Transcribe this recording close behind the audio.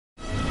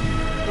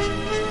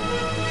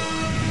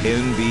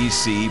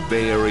NBC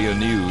Bay Area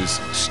News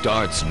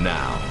starts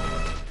now.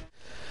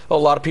 Well,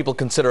 a lot of people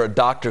consider a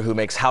doctor who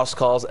makes house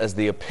calls as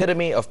the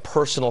epitome of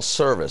personal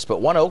service, but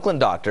one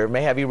Oakland doctor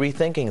may have you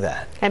rethinking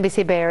that.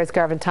 NBC Bay Area's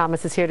Garvin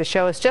Thomas is here to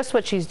show us just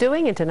what she's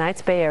doing in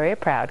tonight's Bay Area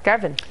Proud.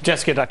 Garvin.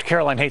 Jessica, Dr.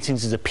 Caroline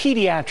Hastings is a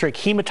pediatric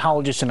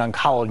hematologist and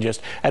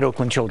oncologist at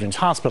Oakland Children's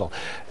Hospital.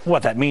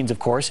 What that means, of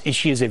course, is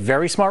she is a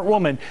very smart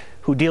woman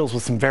who deals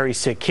with some very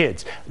sick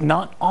kids.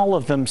 Not all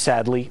of them,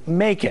 sadly,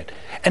 make it.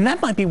 And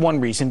that might be one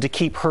reason to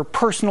keep her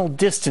personal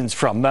distance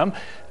from them.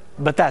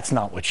 But that's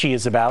not what she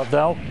is about,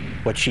 though.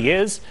 What she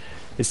is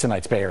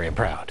tonight's Bay Area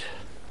Proud.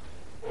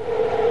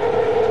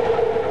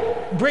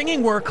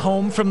 Bringing work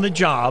home from the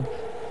job,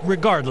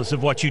 regardless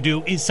of what you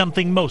do, is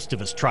something most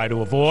of us try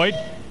to avoid.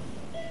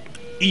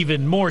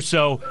 Even more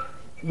so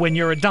when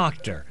you're a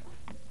doctor,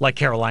 like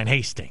Caroline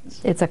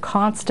Hastings. It's a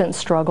constant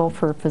struggle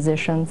for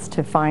physicians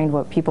to find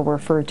what people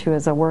refer to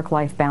as a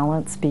work-life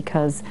balance,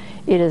 because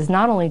it is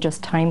not only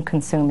just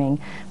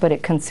time-consuming, but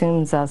it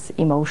consumes us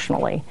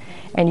emotionally.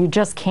 And you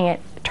just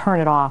can't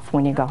turn it off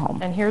when you go home.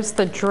 And here's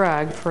the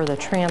drug for the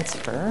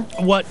transfer.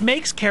 What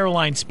makes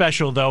Caroline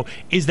special, though,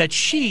 is that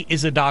she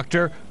is a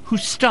doctor who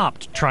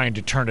stopped trying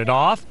to turn it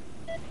off.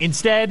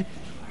 Instead,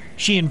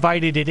 she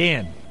invited it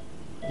in.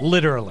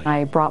 Literally.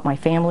 I brought my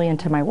family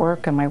into my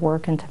work and my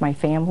work into my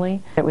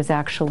family. It was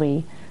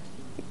actually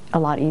a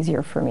lot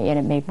easier for me, and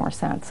it made more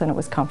sense, and it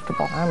was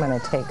comfortable. I'm going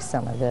to take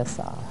some of this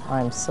off.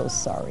 I'm so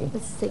sorry.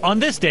 On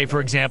this day, for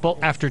example,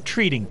 after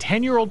treating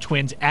 10-year-old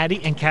twins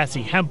Addy and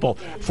Cassie Hempel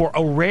for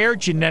a rare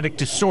genetic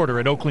disorder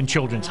at Oakland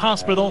Children's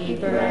Hospital, Happy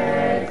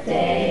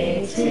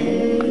birthday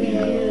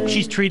to you.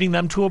 She's treating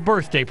them to a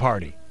birthday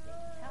party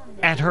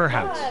at her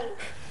house.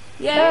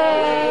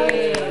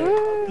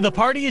 Yay! The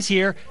party is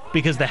here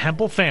because the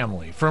Hempel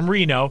family from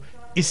Reno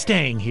is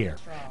staying here.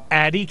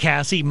 Addy,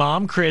 Cassie,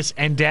 Mom, Chris,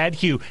 and Dad,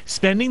 Hugh,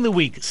 spending the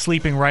week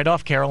sleeping right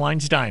off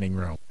Caroline's dining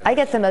room. I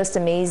get the most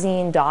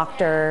amazing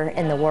doctor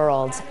in the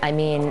world,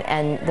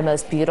 and the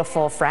most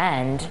beautiful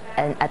friend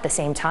at the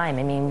same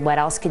time. What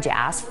else could you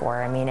ask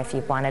for? If you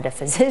wanted a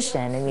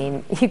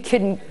physician, you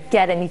couldn't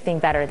get anything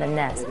better than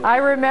this. I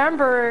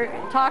remember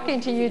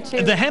talking to you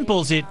two. The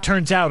Hempels, it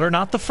turns out, are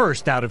not the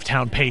first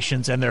out-of-town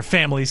patients and their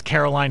families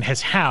Caroline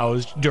has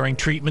housed during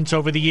treatments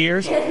over the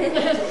years.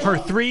 Her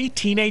 3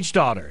 teenage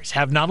daughters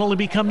have not only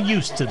become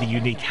used to the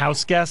unique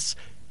house guests,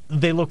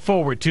 they look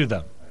forward to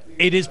them.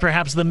 It is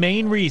perhaps the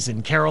main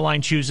reason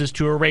Caroline chooses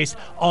to erase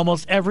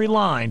almost every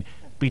line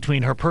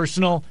between her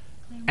personal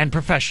and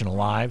professional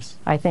lives.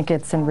 I think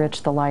it's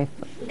enriched the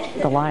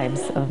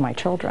lives of my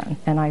children,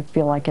 and I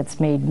feel like it's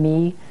made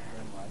me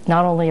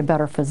not only a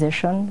better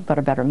physician, but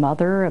a better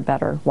mother, a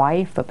better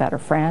wife, a better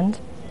friend.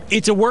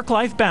 It's a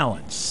work-life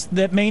balance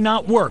that may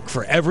not work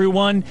for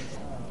everyone,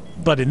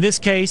 but in this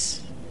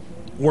case,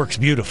 works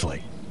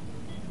beautifully.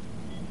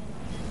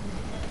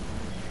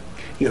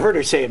 You heard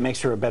her say it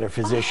makes her a better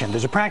physician. She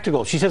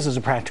says there's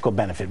a practical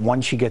benefit.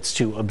 One, she gets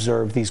to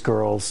observe these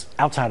girls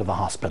outside of the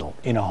hospital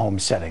in a home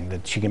setting,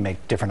 that she can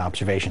make different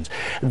observations.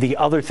 The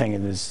other thing,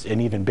 and this is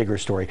an even bigger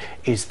story,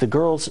 is the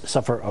girls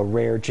suffer a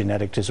rare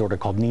genetic disorder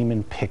called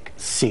Niemann-Pick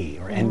C,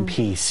 or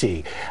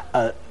NPC.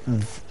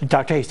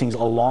 Dr. Hastings,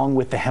 along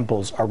with the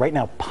Hempels, are right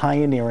now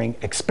pioneering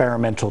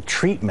experimental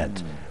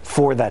treatment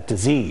for that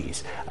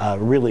disease,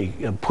 really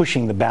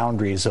pushing the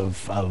boundaries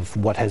of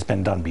what has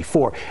been done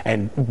before,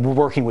 and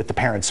working with the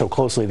parents so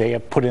closely. They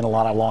have put in a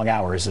lot of long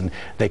hours, and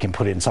they can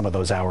put in some of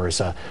those hours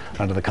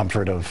under the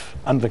comfort of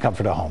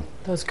home.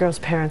 Those girls'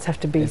 parents have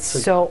to be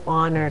so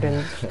honored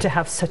and to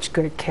have such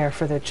good care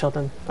for their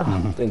children.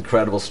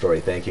 Incredible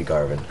story. Thank you,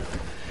 Garvin.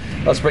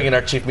 Let's bring in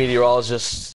our chief meteorologist.